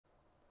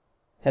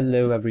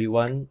Hello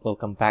everyone,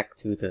 welcome back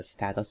to the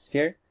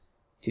Statosphere.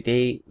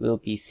 Today we'll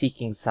be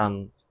seeking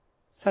some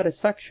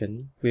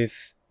satisfaction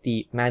with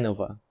the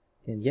MANOVA.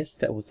 And yes,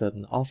 that was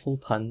an awful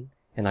pun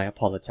and I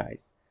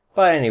apologize.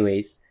 But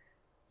anyways,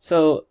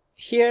 so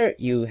here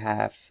you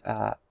have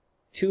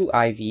two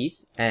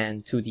IVs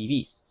and two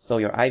DVs. So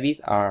your IVs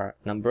are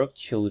number of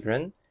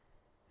children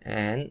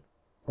and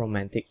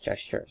romantic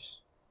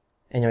gestures.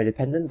 And your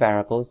dependent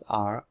variables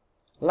are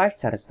life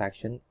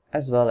satisfaction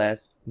as well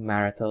as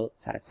marital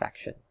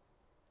satisfaction.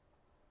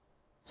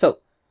 So,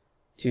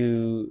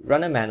 to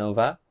run a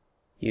MANOVA,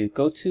 you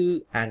go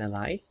to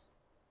Analyze,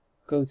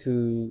 go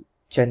to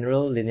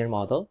General Linear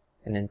Model,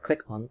 and then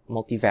click on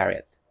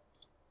Multivariate.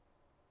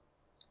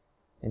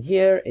 And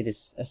here it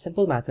is a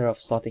simple matter of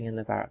sorting in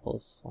the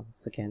variables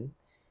once again.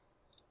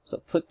 So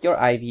put your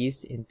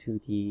IVs into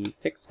the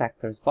fixed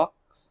factors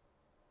box,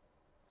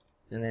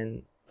 and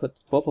then put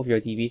both of your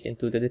DVs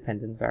into the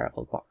dependent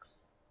variable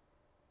box.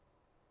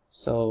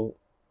 So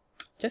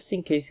just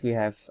in case we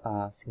have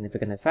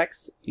significant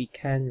effects, we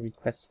can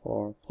request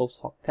for post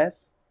hoc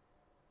tests.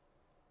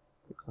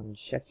 Click on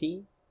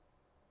Sheffy,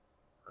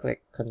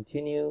 click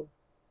Continue,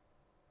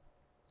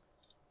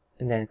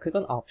 and then click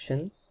on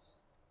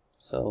Options.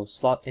 So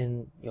slot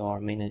in your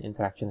main and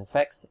interaction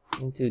effects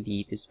into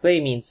the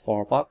display means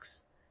for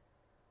box.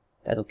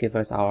 That'll give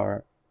us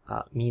our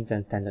means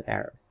and standard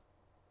errors.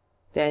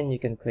 Then you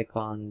can click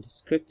on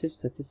Descriptive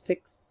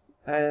Statistics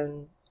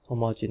and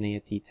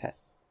Homogeneity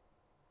Tests.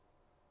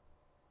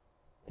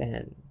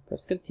 Then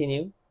press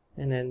Continue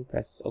and then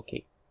press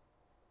OK.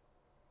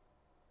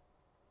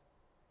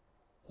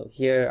 So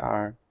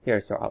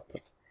here's your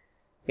output.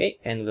 Okay,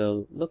 and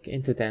we'll look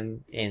into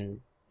them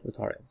in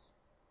tutorials.